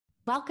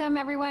Welcome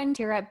everyone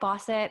here at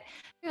Bossit.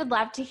 We would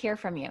love to hear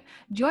from you.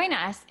 Join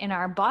us in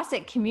our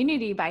Bossit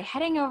community by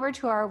heading over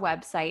to our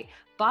website,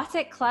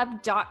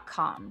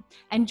 bossitclub.com,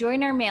 and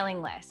join our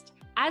mailing list.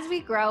 As we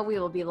grow, we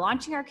will be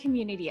launching our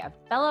community of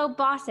fellow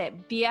Bossit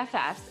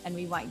BFFs, and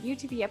we want you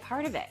to be a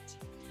part of it.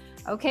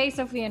 Okay,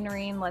 Sophia and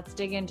Noreen, let's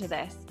dig into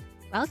this.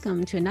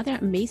 Welcome to another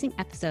amazing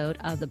episode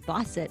of the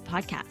Bossit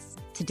podcast.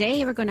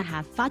 Today, we're going to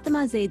have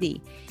Fatima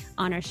Zaidi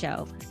on our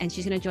show, and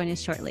she's going to join us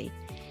shortly.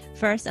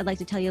 First, I'd like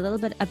to tell you a little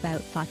bit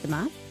about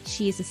Fatima.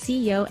 She is the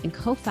CEO and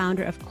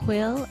co-founder of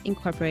Quill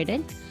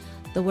Incorporated,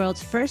 the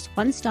world's first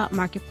one-stop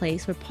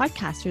marketplace where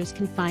podcasters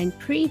can find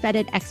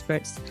pre-vetted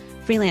experts,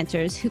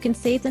 freelancers who can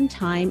save them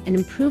time and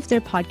improve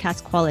their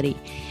podcast quality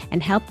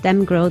and help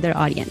them grow their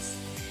audience.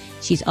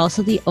 She's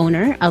also the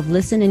owner of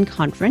Listen In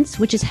Conference,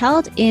 which is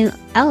held in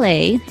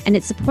LA, and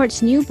it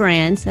supports new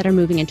brands that are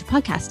moving into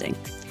podcasting.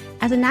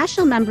 As a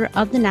national member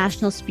of the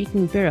National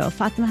Speaking Bureau,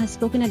 Fatima has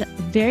spoken at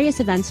various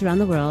events around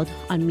the world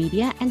on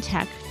media and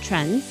tech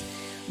trends,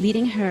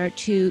 leading her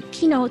to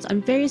keynotes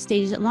on various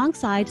stages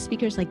alongside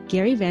speakers like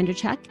Gary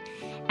Vaynerchuk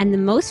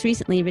and most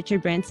recently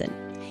Richard Branson.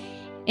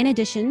 In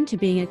addition to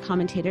being a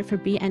commentator for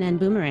BNN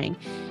Boomerang,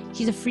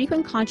 she's a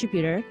frequent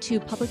contributor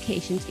to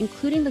publications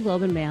including the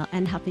Globe and Mail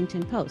and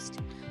Huffington Post.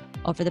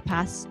 Over the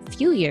past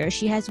few years,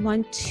 she has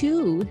won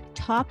 2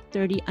 Top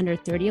 30 Under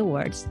 30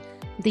 awards,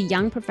 the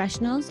Young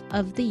Professionals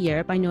of the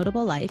Year by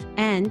Notable Life,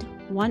 and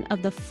one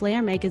of the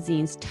Flair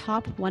magazine's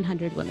top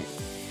 100 women.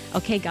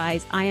 Okay,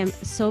 guys, I am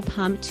so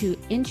pumped to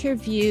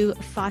interview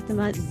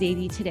Fatima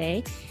Zaidi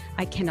today.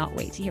 I cannot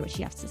wait to hear what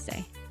she has to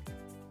say.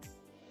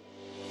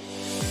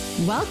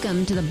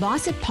 Welcome to the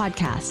Bossit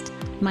podcast.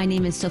 My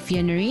name is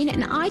Sophia Noreen,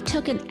 and I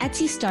took an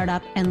Etsy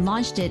startup and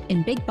launched it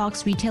in big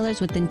box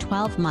retailers within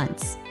 12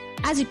 months.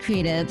 As a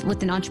creative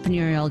with an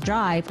entrepreneurial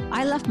drive,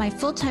 I left my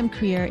full-time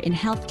career in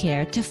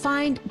healthcare to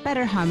find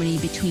better harmony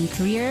between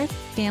career,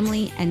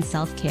 family, and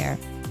self-care.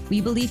 We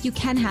believe you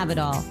can have it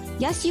all.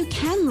 Yes, you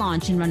can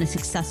launch and run a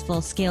successful,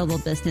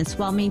 scalable business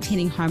while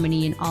maintaining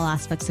harmony in all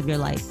aspects of your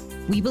life.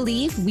 We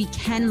believe we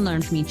can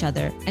learn from each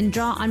other and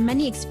draw on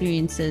many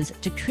experiences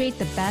to create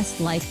the best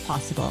life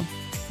possible.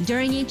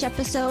 During each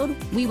episode,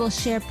 we will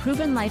share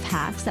proven life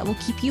hacks that will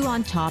keep you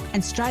on top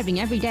and striving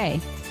every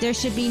day. There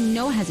should be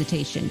no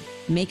hesitation.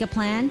 Make a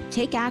plan,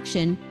 take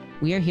action.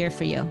 We are here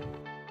for you.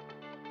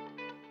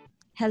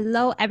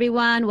 Hello,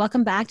 everyone.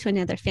 Welcome back to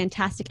another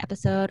fantastic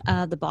episode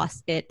of the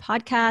Bossit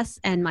podcast.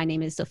 And my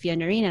name is Sophia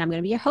Noreen, and I'm going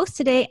to be your host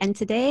today. And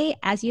today,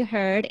 as you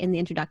heard in the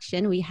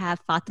introduction, we have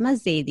Fatima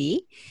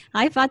Zaidi.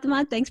 Hi,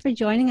 Fatima. Thanks for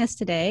joining us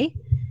today.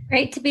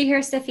 Great to be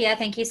here, Sophia.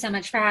 Thank you so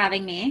much for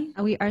having me.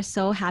 We are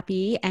so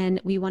happy, and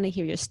we want to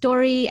hear your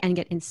story and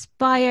get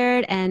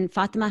inspired. And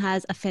Fatima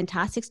has a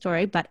fantastic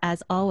story, but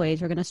as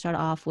always, we're going to start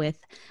off with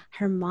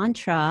her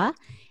mantra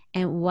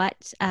and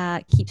what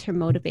keeps her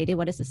motivated.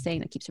 What is the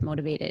saying that keeps her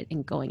motivated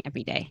and going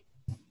every day?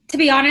 To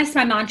be honest,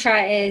 my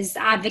mantra is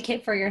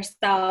advocate for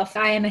yourself.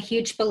 I am a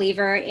huge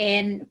believer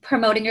in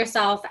promoting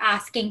yourself,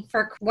 asking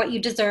for what you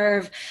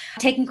deserve,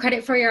 taking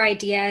credit for your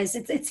ideas.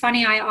 It's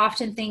funny, I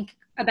often think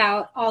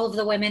about all of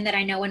the women that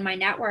I know in my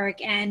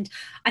network, and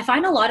I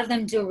find a lot of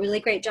them do a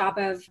really great job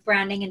of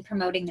branding and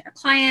promoting their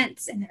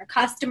clients and their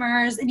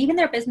customers and even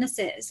their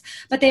businesses,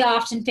 but they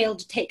often fail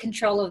to take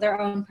control of their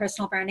own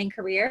personal branding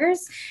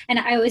careers. And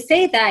I always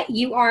say that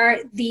you are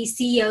the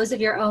CEOs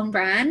of your own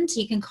brand.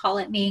 You can call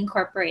it Me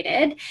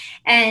Incorporated,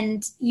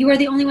 and you are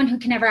the only one who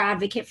can ever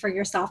advocate for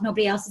yourself.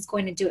 Nobody else is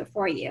going to do it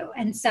for you.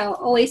 And so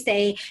always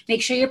say,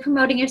 make sure you're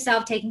promoting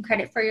yourself, taking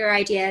credit for your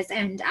ideas,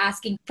 and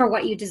asking for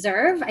what you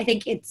deserve. I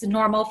think it's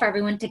normal for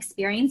everyone to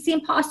experience the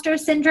imposter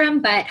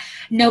syndrome, but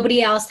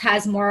nobody else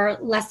has more or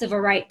less of a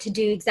right to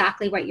do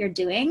exactly what you're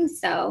doing.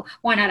 So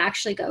why not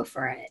actually go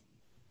for it?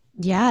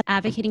 Yeah,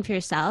 advocating for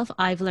yourself.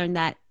 I've learned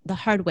that the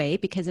hard way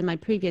because in my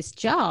previous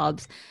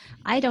jobs,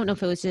 I don't know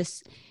if it was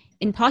just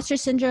imposter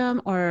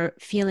syndrome or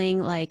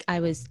feeling like I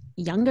was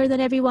younger than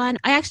everyone.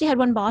 I actually had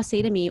one boss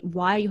say to me,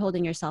 "Why are you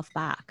holding yourself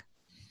back?"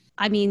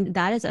 I mean,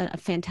 that is a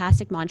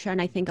fantastic mantra.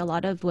 And I think a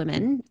lot of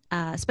women,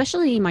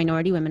 especially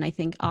minority women, I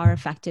think are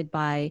affected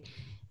by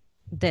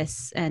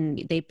this,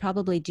 and they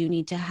probably do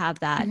need to have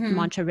that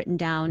mantra written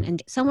down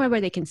and somewhere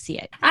where they can see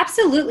it.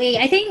 Absolutely.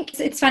 I think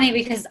it's funny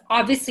because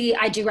obviously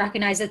I do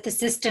recognize that the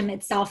system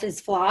itself is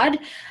flawed,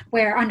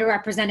 where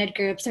underrepresented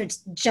groups are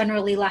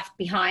generally left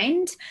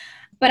behind.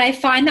 But I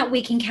find that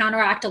we can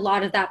counteract a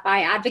lot of that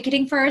by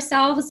advocating for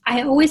ourselves.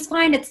 I always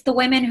find it's the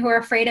women who are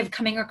afraid of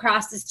coming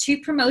across as too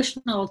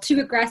promotional,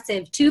 too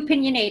aggressive, too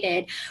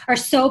opinionated, are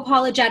so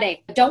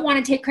apologetic, don't want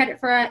to take credit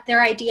for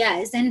their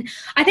ideas. And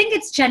I think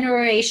it's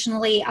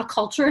generationally a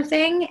culture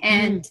thing.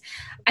 And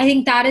I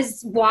think that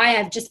is why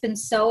I've just been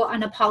so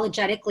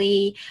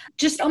unapologetically,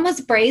 just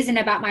almost brazen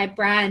about my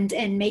brand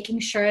and making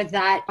sure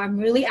that I'm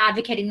really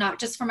advocating not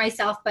just for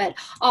myself, but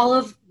all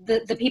of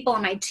the people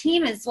on my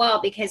team as well,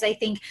 because I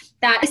think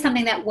that is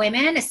something that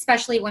women,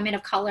 especially women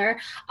of color,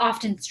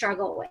 often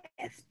struggle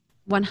with.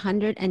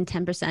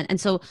 110%. And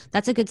so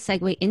that's a good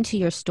segue into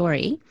your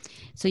story.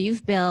 So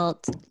you've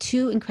built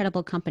two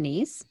incredible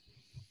companies.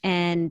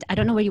 And I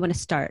don't know where you want to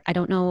start. I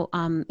don't know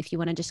if you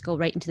want to just go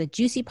right into the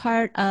juicy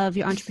part of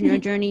your entrepreneur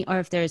journey, or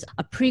if there's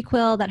a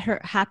prequel that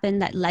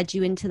happened that led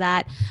you into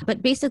that.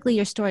 But basically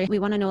your story, we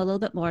want to know a little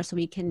bit more so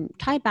we can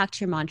tie it back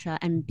to your mantra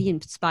and be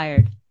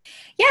inspired.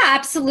 Yeah,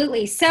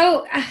 absolutely.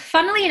 So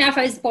funnily enough,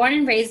 I was born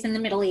and raised in the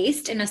Middle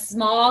East in a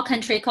small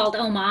country called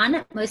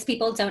Oman. Most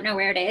people don't know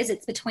where it is.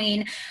 It's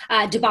between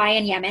Dubai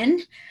and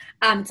Yemen.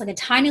 It's like a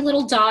tiny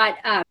little dot.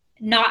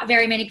 Not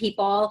very many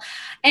people.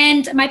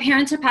 And my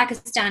parents are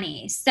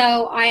Pakistani.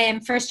 So I am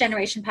first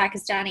generation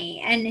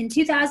Pakistani. And in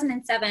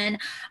 2007,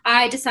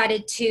 I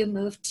decided to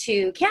move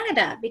to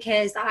Canada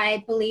because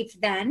I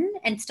believed then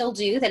and still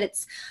do that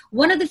it's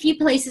one of the few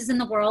places in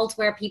the world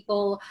where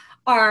people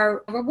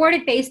are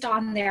rewarded based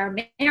on their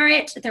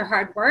merit, their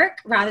hard work,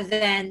 rather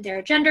than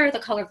their gender, the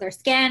color of their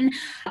skin,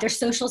 their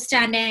social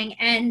standing.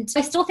 And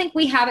I still think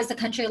we have as a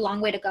country a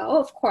long way to go,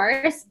 of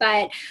course,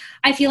 but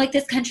I feel like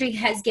this country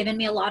has given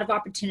me a lot of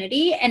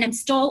opportunity. And I'm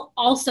still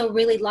also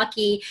really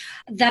lucky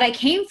that I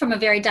came from a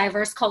very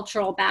diverse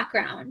cultural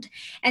background.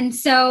 And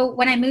so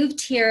when I moved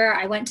here,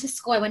 I went to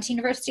school, I went to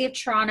University of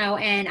Toronto,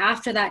 and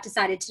after that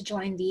decided to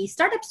join the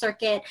startup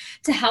circuit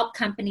to help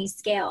companies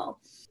scale.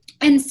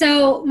 And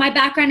so my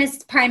background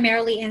is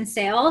primarily in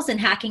sales and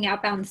hacking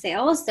outbound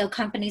sales. So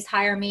companies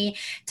hire me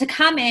to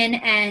come in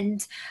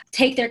and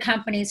take their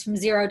companies from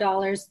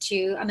 $0 to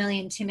 $1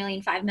 million, $2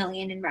 million, $5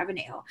 million in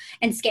revenue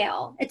and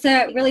scale. It's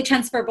a really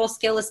transferable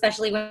skill,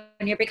 especially when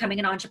you're becoming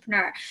an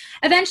entrepreneur.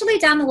 Eventually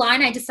down the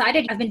line, I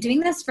decided I've been doing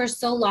this for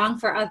so long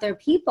for other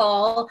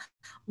people.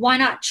 Why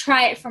not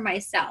try it for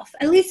myself?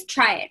 At least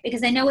try it,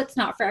 because I know it's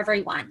not for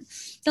everyone.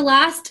 The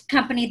last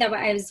company that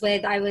I was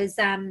with, I was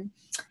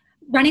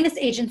running this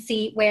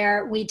agency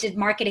where we did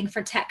marketing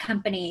for tech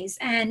companies.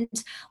 And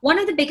one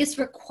of the biggest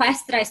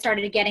requests that I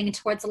started getting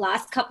towards the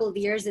last couple of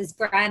years is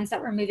brands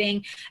that were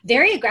moving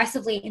very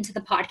aggressively into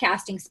the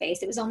podcasting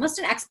space. It was almost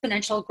an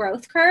exponential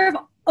growth curve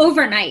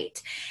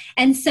overnight.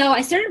 And so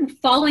I started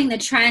following the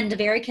trend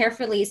very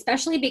carefully,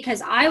 especially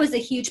because I was a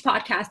huge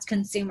podcast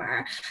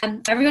consumer.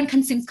 Everyone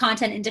consumes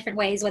content in different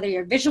ways, whether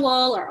you're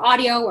visual or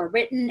audio or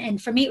written.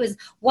 And for me, it was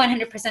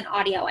 100%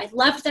 audio. I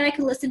loved that I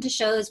could listen to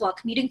shows while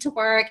commuting to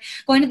work,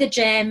 going to the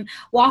gym,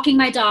 walking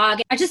my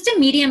dog. Just a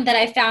medium that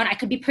I found I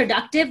could be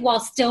productive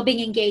while still being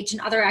engaged in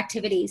other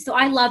activities. So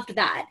I loved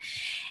that.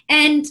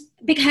 And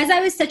because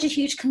I was such a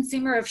huge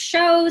consumer of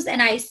shows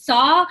and I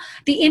saw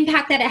the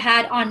impact that it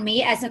had on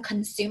me as a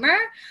consumer,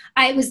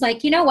 I was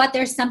like, you know what,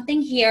 there's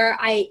something here.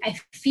 I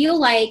feel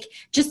like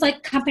just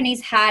like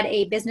companies had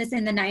a business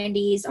in the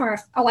 90s or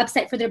a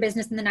website for their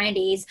business in the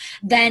 90s,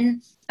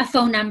 then a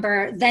phone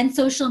number, then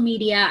social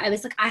media. I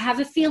was like, I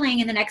have a feeling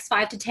in the next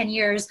 5 to 10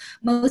 years,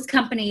 most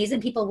companies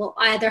and people will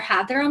either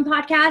have their own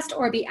podcast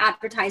or be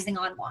advertising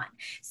on one.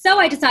 So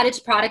I decided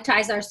to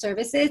productize our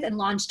services and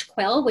launched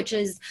Quill, which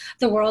is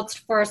the world's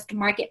first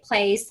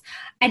marketplace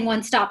and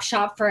one-stop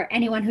shop for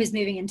anyone who's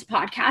moving into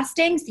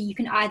podcasting. So you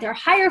can either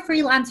hire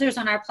freelancers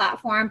on our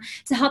platform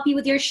to help you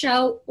with your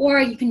show,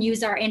 or you can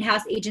use our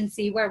in-house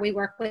agency where we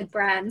work with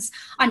brands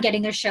on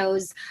getting their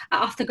shows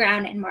off the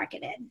ground and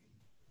marketed.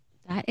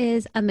 That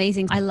is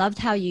amazing. I loved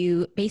how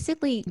you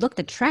basically looked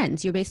at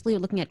trends. You're basically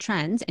looking at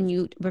trends and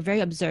you were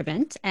very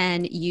observant,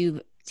 and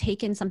you've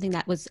taken something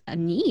that was a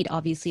need,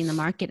 obviously, in the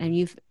market, and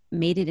you've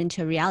made it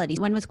into a reality.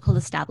 When was Quill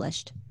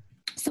established?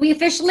 So we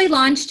officially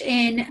launched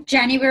in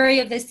January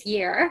of this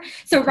year.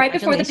 So right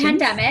before the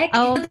pandemic.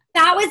 Oh,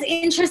 that was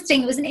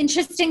interesting. It was an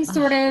interesting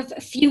sort of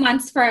few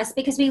months for us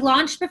because we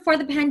launched before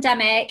the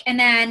pandemic, and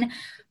then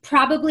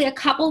probably a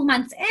couple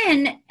months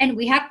in, and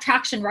we have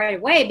traction right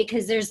away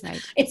because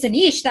it's a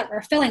niche that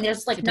we're filling.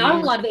 There's like not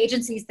a lot of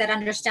agencies that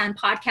understand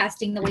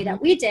podcasting the way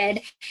that we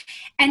did.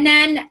 And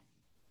then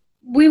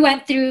we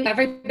went through,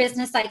 every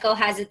business cycle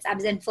has its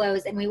ebbs and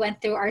flows, and we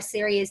went through our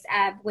serious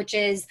ebb, which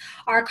is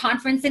our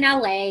conference in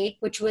LA,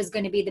 which was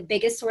going to be the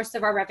biggest source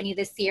of our revenue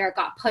this year,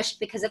 got pushed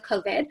because of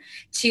COVID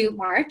to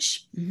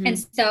March. Mm-hmm. And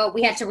so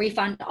we had to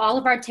refund all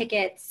of our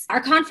tickets.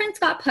 Our conference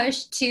got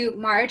pushed to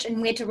March, and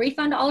we had to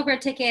refund all of our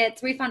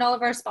tickets, refund all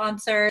of our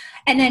sponsors.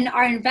 And then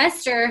our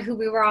investor, who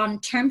we were on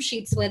term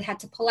sheets with, had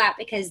to pull out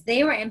because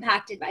they were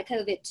impacted by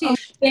COVID too.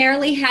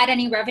 Barely had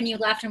any revenue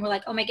left, and we're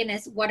like, oh my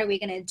goodness, what are we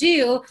going to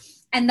do?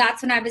 And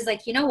that's when I was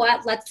like, you know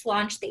what, let's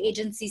launch the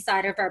agency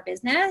side of our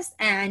business.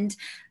 And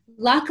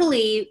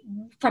luckily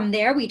from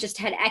there, we just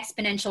had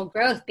exponential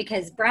growth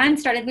because brands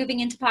started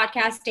moving into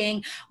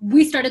podcasting.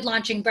 We started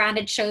launching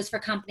branded shows for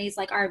companies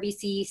like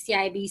RBC,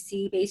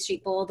 CIBC, Bay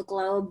Street Bull, The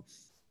Globe.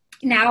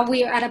 Now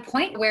we are at a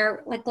point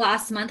where, like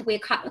last month, we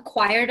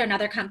acquired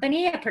another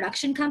company, a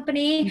production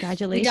company.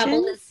 Congratulations. We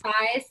doubled in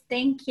size.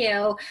 Thank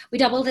you. We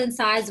doubled in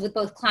size with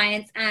both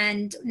clients,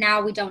 and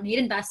now we don't need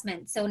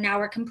investment. So now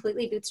we're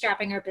completely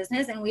bootstrapping our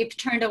business, and we've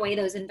turned away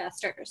those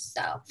investors.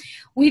 So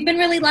we've been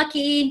really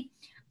lucky.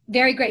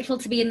 Very grateful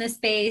to be in this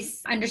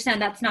space.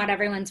 Understand that's not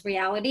everyone's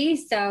reality.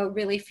 So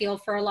really feel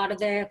for a lot of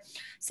the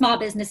small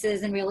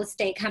businesses and real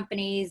estate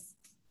companies,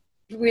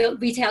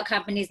 retail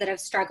companies that have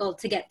struggled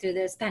to get through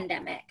this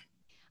pandemic.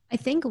 I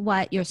think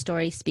what your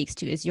story speaks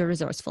to is your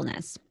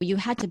resourcefulness. You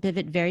had to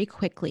pivot very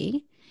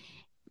quickly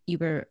you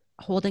were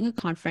holding a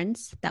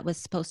conference that was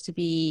supposed to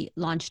be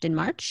launched in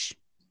March.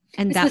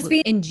 And It's that supposed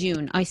to be- in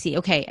June. I see.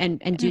 Okay. And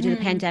due to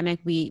the pandemic,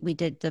 we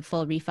did the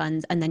full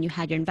refunds, and then you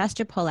had your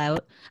investor pull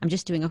out. I'm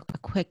just doing a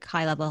quick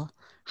high level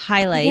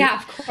highlight Yeah,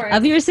 of course.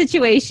 of your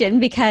situation,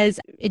 because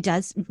it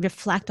does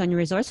reflect on your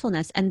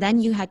resourcefulness. And then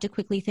you had to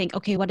quickly think,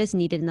 okay, what is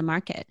needed in the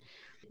market?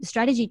 The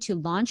strategy to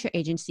launch your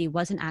agency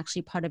wasn't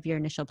actually part of your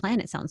initial plan,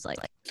 it sounds like.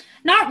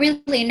 Not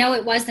really. No,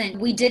 it wasn't.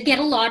 We did get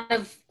a lot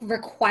of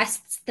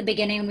requests at the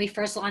beginning when we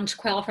first launched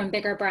Quail from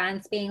bigger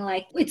brands being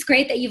like, it's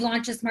great that you've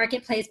launched this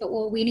marketplace, but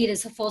what we need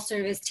is a full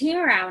service team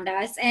around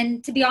us.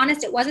 And to be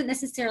honest, it wasn't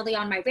necessarily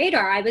on my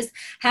radar. I was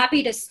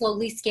happy to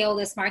slowly scale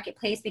this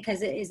marketplace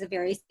because it is a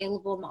very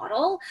scalable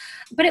model.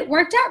 But it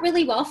worked out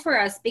really well for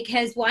us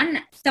because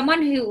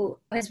someone who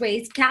has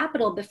raised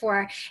capital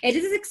before, it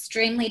is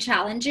extremely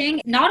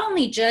challenging, not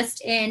only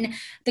just in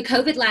the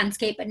COVID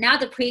landscape, but now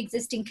the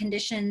pre-existing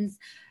conditions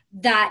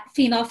that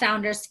female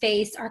founders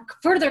face are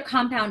further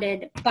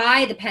compounded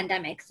by the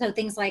pandemic. So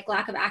things like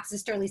lack of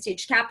access to early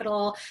stage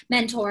capital,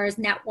 mentors,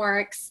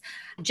 networks,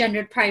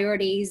 gendered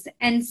priorities.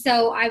 And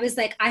so I was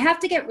like, I have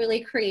to get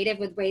really creative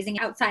with raising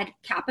outside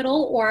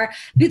capital or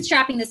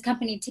bootstrapping this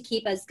company to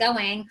keep us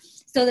going.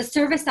 So the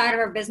service side of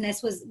our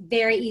business was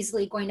very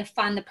easily going to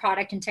fund the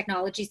product and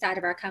technology side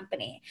of our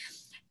company.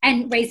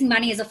 And raising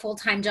money is a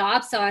full-time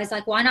job. So I was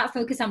like, why not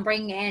focus on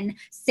bringing in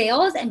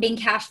sales and being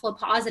cash flow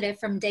positive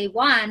from day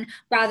one,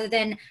 rather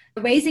than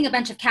raising a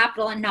bunch of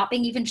capital and not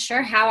being even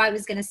sure how I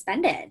was going to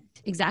spend it.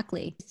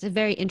 Exactly. It's a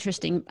very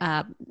interesting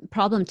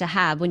problem to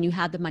have when you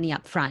have the money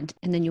up front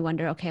and then you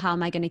wonder, okay, how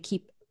am I going to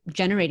keep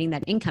generating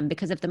that income?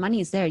 Because if the money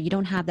is there, you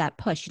don't have that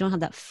push, you don't have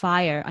that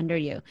fire under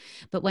you.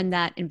 But when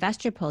that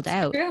investor pulled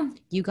out,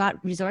 you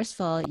got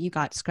resourceful, you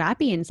got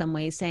scrappy in some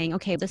ways, saying,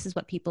 okay, this is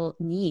what people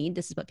need,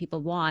 this is what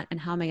people want, and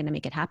how am I going to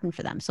make it happen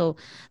for them? So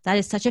that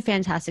is such a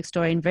fantastic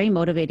story and very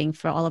motivating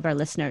for all of our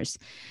listeners.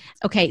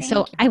 Okay,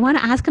 so I want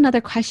to ask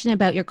another question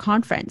about your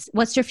conference.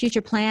 What's your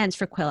future plans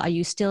for Quail? Are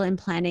you still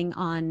planning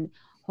on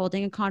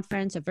holding a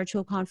conference, a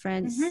virtual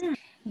conference? Mm-hmm.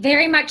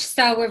 Very much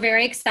so. We're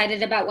very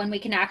excited about when we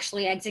can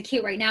actually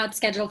execute. Right now it's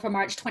scheduled for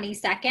March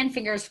 22nd.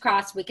 Fingers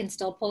crossed we can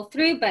still pull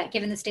through, but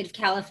given the state of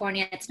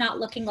California, it's not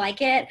looking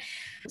like it.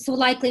 So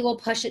likely we'll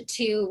push it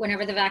to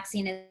whenever the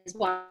vaccine is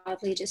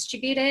widely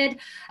distributed.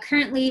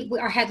 Currently,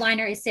 our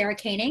headliner is Sarah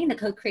Koenig, the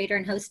co-creator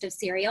and host of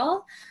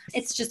Serial.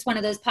 It's just one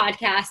of those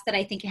podcasts that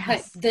I think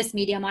put this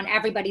medium on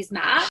everybody's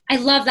map. I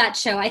love that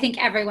show. I think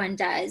everyone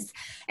does.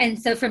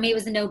 And so for me, it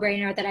was a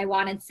no-brainer that I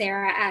wanted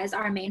Sarah as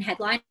our main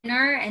headliner.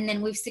 And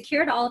then we've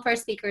secured all of our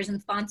speakers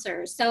and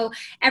sponsors. So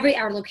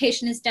our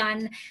location is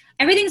done.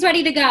 Everything's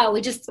ready to go. We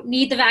just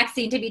need the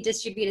vaccine to be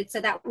distributed so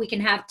that we can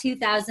have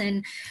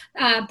 2,000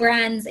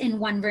 brands in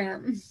one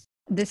room.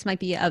 This might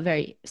be a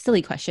very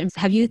silly question.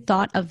 Have you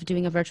thought of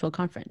doing a virtual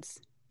conference?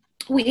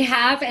 We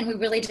have, and we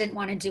really didn't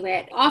want to do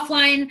it.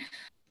 Offline,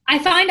 I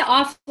find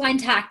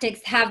offline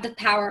tactics have the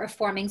power of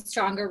forming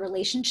stronger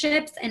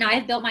relationships, and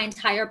I've built my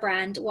entire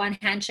brand one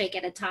handshake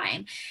at a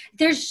time.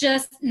 There's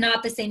just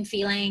not the same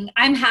feeling.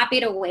 I'm happy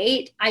to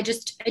wait. I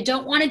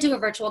don't want to do a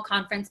virtual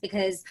conference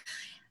because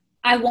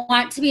I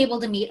want to be able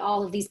to meet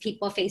all of these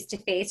people face to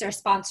face, our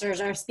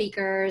sponsors, our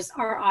speakers,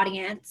 our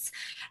audience.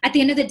 At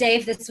the end of the day,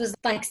 if this was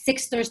like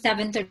 6th or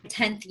 7th or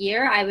 10th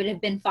year, I would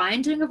have been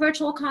fine doing a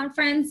virtual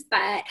conference.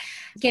 But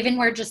given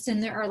we're just in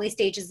the early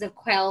stages of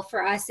Quail,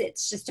 for us,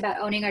 it's just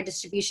about owning our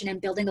distribution and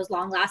building those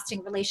long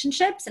lasting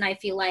relationships. And I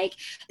feel like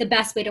the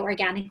best way to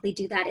organically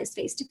do that is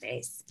face to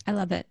face. I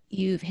love it.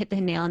 You've hit the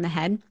nail on the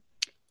head.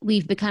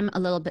 We've become a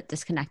little bit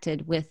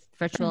disconnected with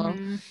virtual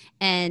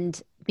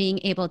and being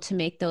able to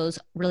make those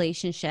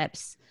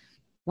relationships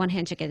one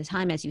handshake at a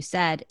time, as you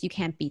said. You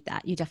can't beat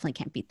that. You definitely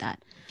can't beat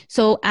that.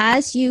 So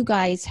as you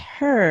guys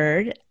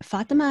heard,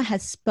 Fatima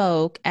has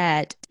spoke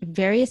at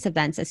various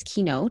events as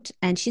keynote,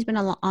 and she's been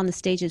on the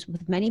stages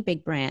with many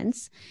big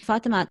brands.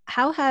 Fatima,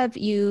 how have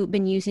you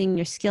been using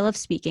your skill of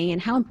speaking,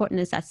 and how important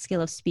is that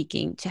skill of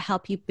speaking to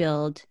help you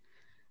build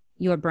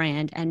your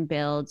brand and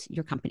build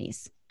your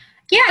companies?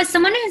 Yeah, as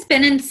someone who's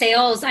been in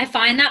sales, I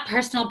find that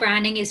personal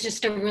branding is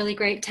just a really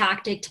great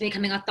tactic to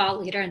becoming a thought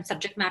leader and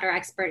subject matter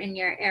expert in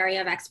your area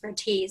of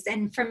expertise.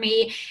 And for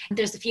me,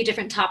 there's a few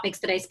different topics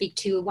that I speak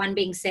to, one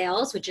being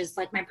sales, which is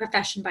like my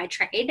profession by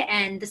trade,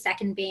 and the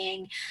second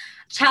being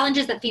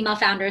challenges that female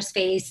founders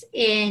face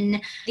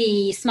in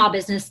the small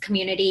business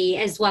community,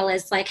 as well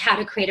as like how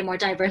to create a more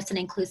diverse and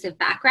inclusive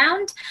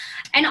background.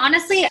 And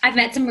honestly, I've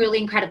met some really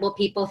incredible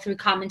people through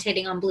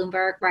commentating on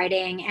Bloomberg,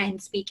 writing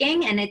and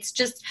speaking. And it's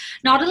just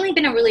not only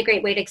been a really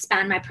great way to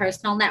expand my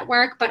personal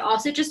network, but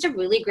also just a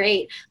really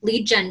great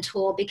lead gen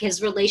tool,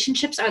 because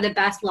relationships are the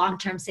best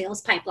long-term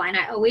sales pipeline.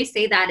 I always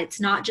say that it's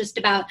not just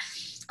about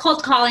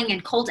cold calling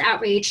and cold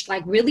outreach.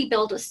 Like, really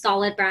build a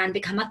solid brand,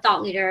 become a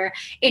thought leader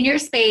in your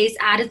space,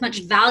 add as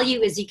much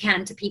value as you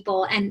can to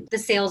people, and the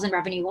sales and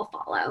revenue will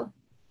follow.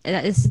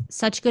 That is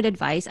such good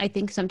advice. I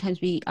think sometimes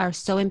we are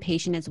so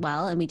impatient as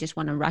well, and we just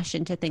want to rush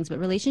into things, but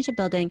relationship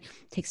building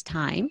takes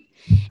time.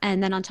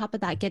 And then on top of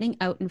that, getting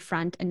out in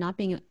front and not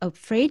being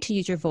afraid to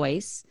use your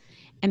voice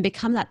and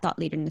become that thought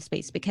leader in the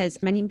space, because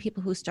many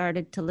people who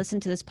started to listen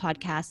to this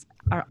podcast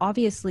are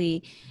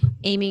obviously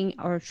aiming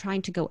or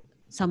trying to go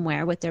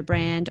somewhere with their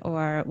brand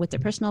or with their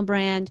personal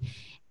brand.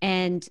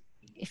 And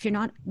if you're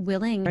not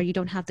willing or you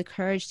don't have the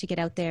courage to get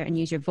out there and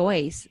use your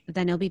voice,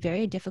 then it'll be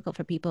very difficult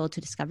for people to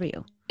discover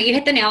you. You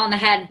hit the nail on the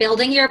head.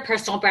 Building your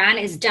personal brand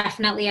is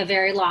definitely a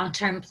very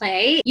long-term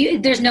play.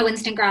 There's no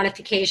instant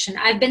gratification.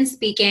 I've been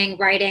speaking,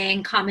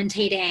 writing,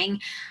 commentating,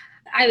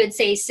 I would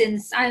say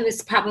since I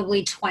was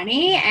probably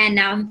 20, and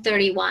now I'm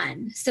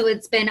 31. So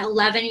it's been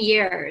 11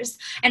 years.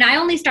 And I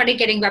only started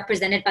getting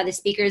represented by the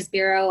Speakers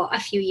Bureau a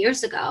few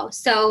years ago.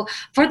 So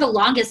for the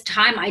longest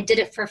time, I did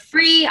it for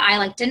free.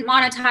 I didn't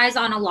monetize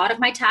on a lot of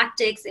my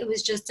tactics. It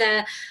was just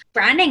a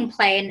branding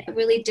play, and it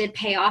really did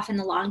pay off in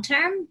the long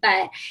term.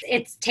 But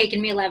it's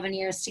taken me 11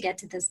 years to get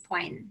to this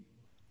point.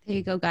 There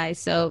you go, guys.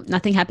 So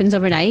nothing happens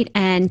overnight,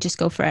 and just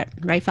go for it.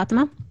 Right,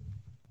 Fatima?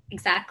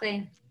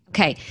 Exactly.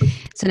 Okay,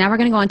 so now we're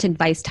going to go on to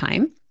advice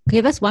time.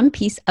 Give us one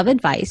piece of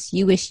advice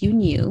you wish you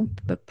knew,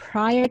 but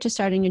prior to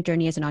starting your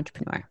journey as an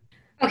entrepreneur.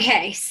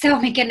 Okay, so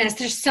my goodness,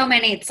 there's so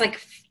many. It's like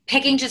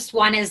picking just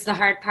one is the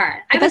hard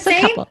part. Give us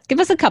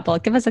a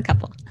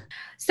couple.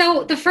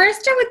 So the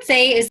first I would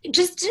say is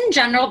just in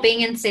general,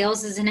 being in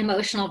sales is an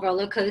emotional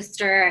roller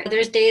coaster.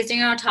 There's days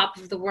you're on top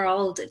of the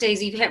world,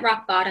 days you've hit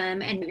rock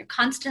bottom, and you're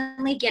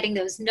constantly getting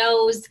those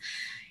no's.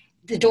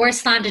 The door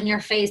slammed in your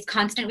face,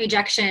 constant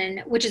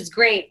rejection, which is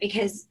great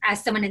because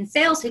as someone in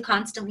sales who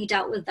constantly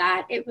dealt with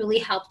that, it really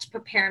helped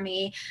prepare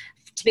me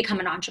to become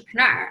an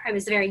entrepreneur. I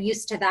was very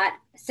used to that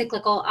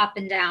cyclical up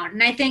and down.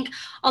 And I think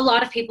a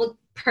lot of people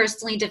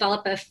personally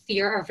develop a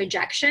fear of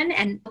rejection,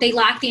 and they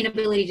lack the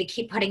inability to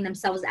keep putting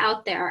themselves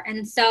out there.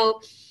 And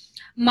so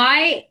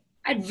my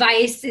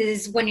advice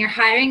is, when you're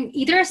hiring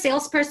either a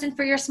salesperson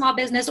for your small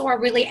business or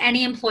really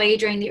any employee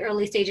during the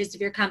early stages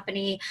of your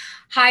company,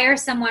 hire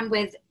someone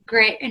with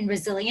grit and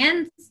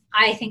resilience.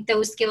 I think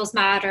those skills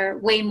matter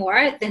way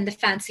more than the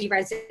fancy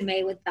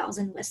resume with bells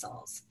and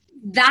whistles.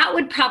 That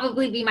would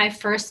probably be my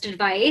first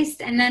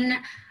advice. And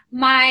then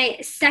my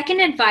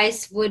second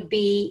advice would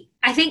be,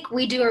 I think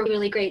we do a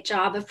really great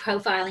job of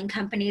profiling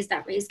companies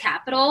that raise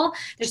capital.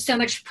 There's so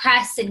much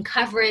press and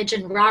coverage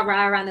and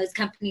rah-rah around those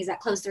companies that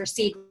close their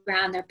seed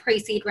round, their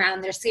pre-seed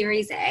round, their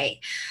Series A.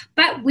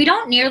 But we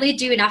don't nearly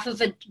do enough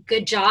of a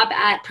good job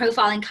at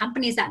profiling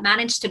companies that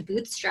manage to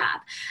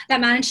bootstrap,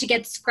 that manage to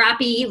get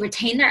scrappy,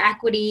 retain their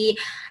equity,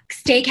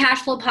 stay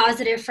cash flow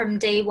positive from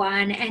day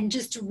one, and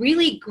just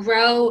really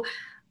grow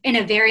in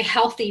a very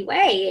healthy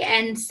way.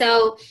 And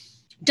so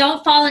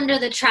don't fall under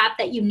the trap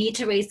that you need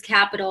to raise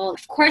capital.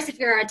 Of course, if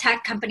you're a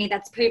tech company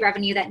that's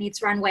pre-revenue that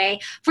needs runway,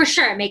 for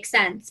sure, it makes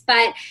sense.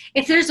 But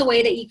if there's a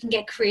way that you can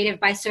get creative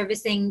by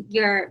servicing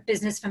your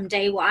business from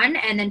day one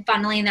and then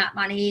funneling that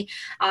money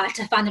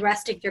to fund the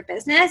rest of your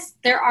business,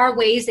 there are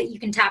ways that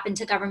you can tap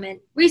into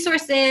government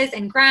resources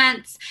and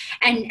grants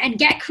and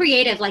get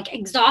creative,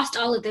 exhaust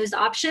all of those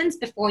options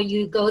before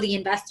you go the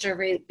investor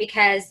route,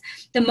 because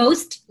the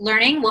most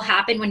learning will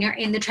happen when you're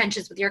in the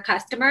trenches with your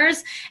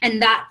customers,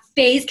 and that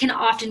phase can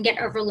often get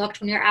overlooked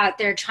when you're out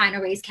there trying to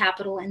raise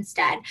capital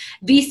instead.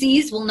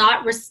 VCs will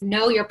not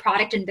know your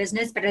product and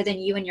business better than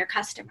you and your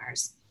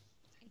customers.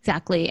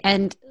 Exactly.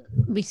 And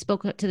we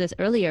spoke to this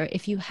earlier.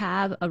 If you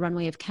have a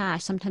runway of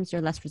cash, sometimes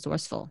you're less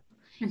resourceful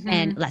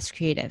and less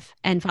creative.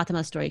 And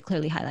Fatima's story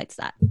clearly highlights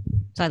that.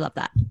 So I love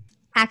that.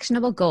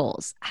 Actionable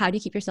goals. How do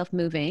you keep yourself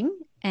moving?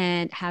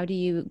 And how do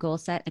you goal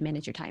set and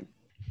manage your time?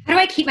 How do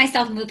I keep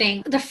myself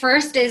moving? The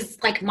first is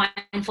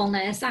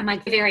mindfulness.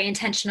 I'm very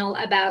intentional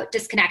about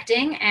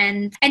disconnecting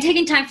and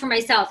taking time for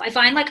myself. I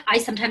find I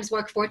sometimes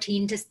work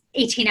 14 to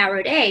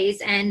 18-hour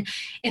days. And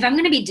if I'm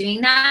going to be doing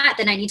that,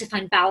 then I need to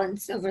find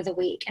balance over the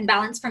week. And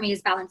balance for me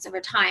is balance over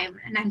time.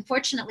 And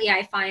unfortunately,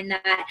 I find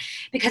that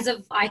because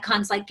of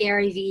icons like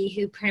Gary Vee,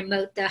 who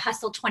promote the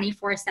hustle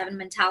 24/7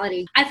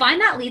 mentality, I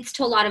find that leads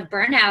to a lot of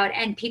burnout,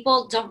 and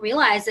people don't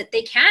realize that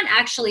they can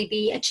actually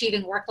be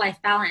achieving work-life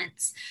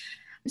balance.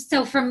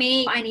 So for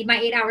me, I need my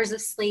 8 hours of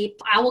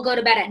sleep. I will go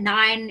to bed at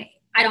 9.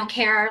 I don't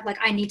care.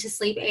 I need to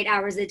sleep 8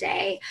 hours a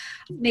day,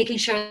 making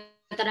sure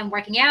that I'm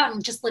working out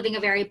and just living a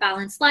very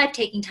balanced life,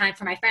 taking time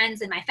for my friends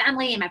and my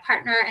family and my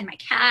partner and my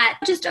cat,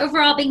 just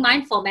overall being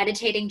mindful,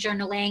 meditating,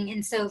 journaling.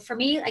 And so for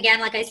me, again,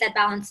 like I said,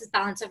 balance is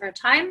balance over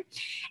time.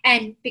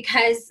 And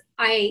because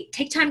I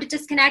take time to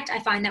disconnect, I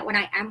find that when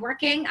I am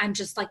working, I'm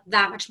just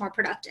that much more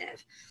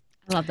productive.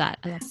 I love that.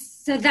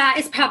 So that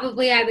is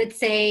probably, I would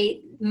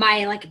say,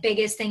 my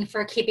biggest thing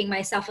for keeping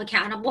myself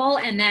accountable.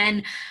 And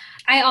then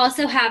I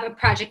also have a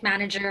project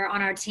manager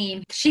on our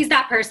team. She's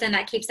that person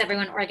that keeps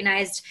everyone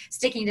organized,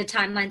 sticking to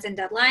timelines and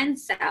deadlines.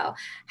 So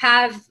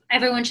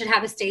everyone should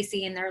have a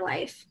Stacey in their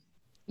life.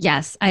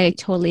 Yes, I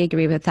totally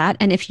agree with that.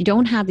 And if you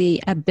don't have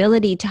the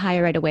ability to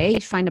hire right away,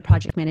 find a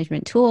project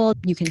management tool.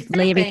 You can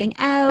lay everything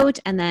out,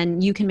 and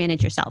then you can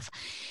manage yourself.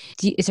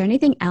 Is there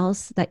anything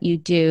else that you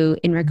do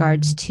in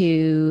regards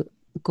to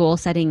goal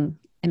setting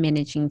and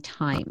managing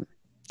time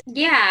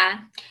Yeah.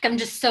 I'm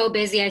just so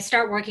busy. I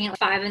start working at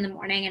 5 a.m.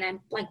 and I'm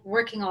like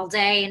working all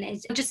day, and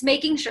it's just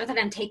making sure that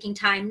I'm taking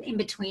time in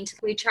between to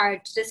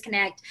recharge,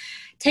 disconnect,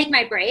 take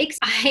my breaks.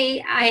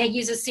 I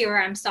use a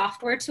CRM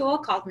software tool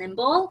called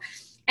Nimble,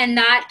 and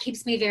that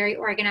keeps me very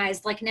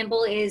organized. Like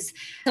Nimble is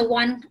the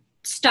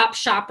one-stop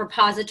shop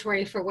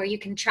repository for where you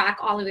can track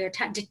all of your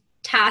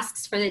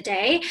tasks for the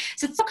day.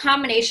 So it's a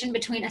combination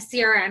between a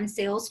CRM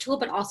sales tool,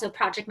 but also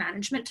project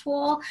management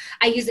tool.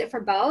 I use it for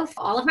both.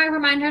 All of my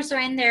reminders are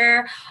in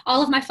there.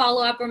 All of my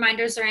follow-up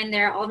reminders are in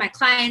there. All of my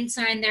clients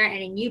are in there.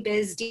 Any new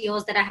biz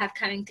deals that I have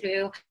coming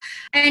through.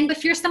 And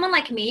if you're someone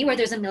like me, where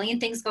there's a million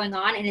things going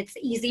on and it's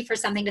easy for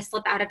something to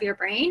slip out of your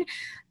brain,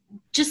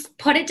 just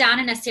put it down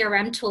in a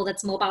CRM tool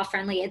that's mobile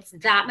friendly. It's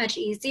that much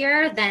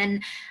easier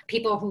than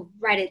people who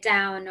write it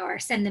down or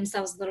send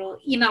themselves little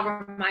email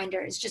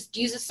reminders. Just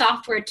use a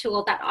software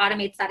tool that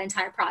automates that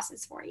entire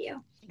process for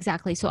you.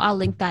 Exactly. So I'll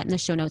link that in the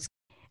show notes.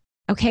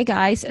 Okay,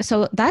 guys.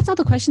 So that's all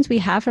the questions we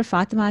have for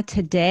Fatima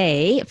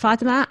today.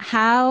 Fatima,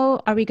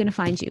 how are we going to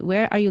find you?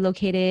 Where are you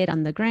located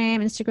on the gram,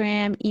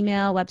 Instagram,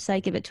 email,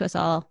 website? Give it to us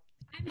all.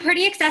 I'm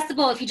pretty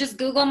accessible. If you just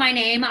Google my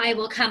name, I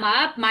will come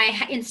up. My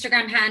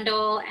Instagram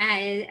handle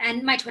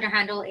and my Twitter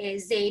handle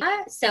is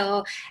Zaida.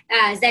 So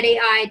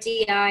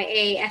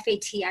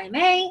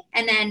ZAIDIAFATIMA.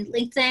 And then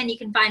LinkedIn, you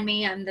can find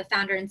me. I'm the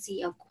founder and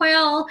CEO of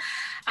Quail.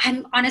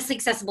 I'm honestly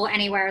accessible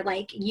anywhere.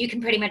 Like you can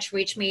pretty much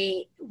reach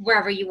me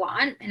wherever you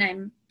want. And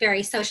I'm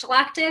very social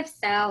active.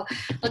 So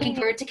looking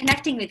forward to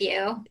connecting with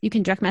you. You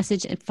can direct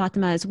message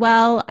Fatima as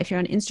well if you're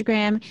on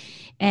Instagram.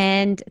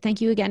 And thank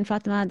you again,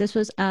 Fatima. This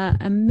was an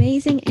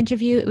amazing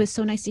interview. It was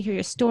so nice to hear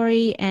your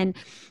story, and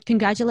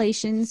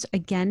congratulations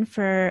again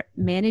for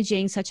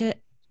managing such a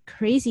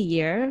crazy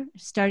year,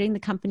 starting the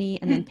company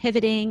and then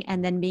pivoting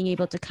and then being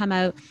able to come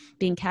out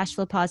being cash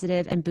flow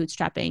positive and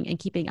bootstrapping and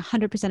keeping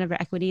 100% of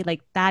your equity.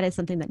 Like that is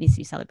something that needs to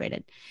be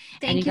celebrated.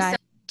 Thank you guys.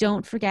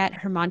 Don't forget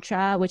her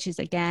mantra, which is,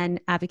 again,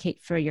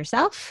 advocate for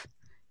yourself,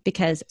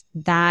 because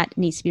that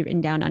needs to be written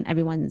down on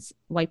everyone's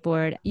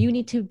whiteboard. You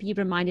need to be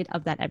reminded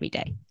of that every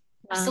day.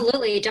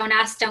 Absolutely. Don't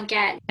ask, don't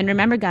get. And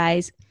remember,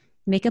 guys,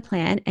 make a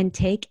plan and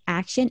take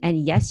action.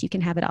 And yes, you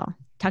can have it all.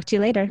 Talk to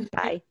you later.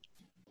 Bye.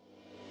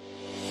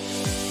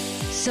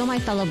 So my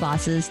fellow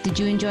bosses, did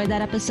you enjoy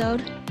that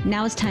episode?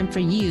 Now it's time for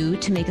you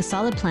to make a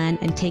solid plan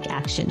and take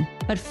action.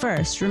 But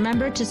first,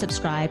 remember to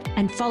subscribe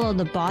and follow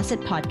the Boss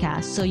It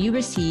podcast so you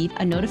receive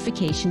a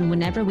notification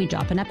whenever we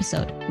drop an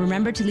episode.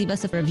 Remember to leave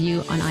us a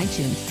review on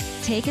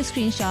iTunes. Take a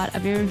screenshot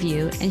of your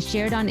review and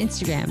share it on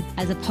Instagram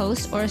as a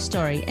post or a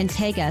story and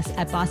tag us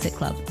at Boss It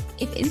Club.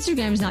 If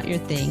Instagram is not your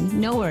thing,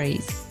 no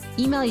worries.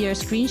 Email your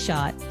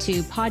screenshot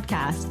to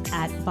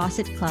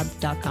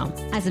podcast@bossitclub.com.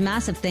 As a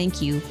massive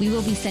thank you, we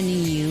will be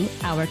sending you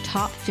our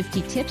top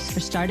 50 tips for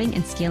starting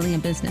and scaling a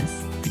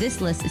business. This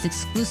list is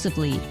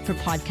exclusively for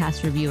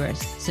podcast reviewers,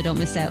 so don't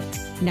miss out.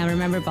 Now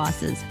remember,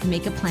 bosses,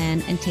 make a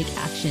plan and take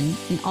action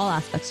in all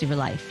aspects of your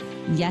life.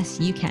 Yes,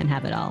 you can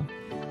have it all.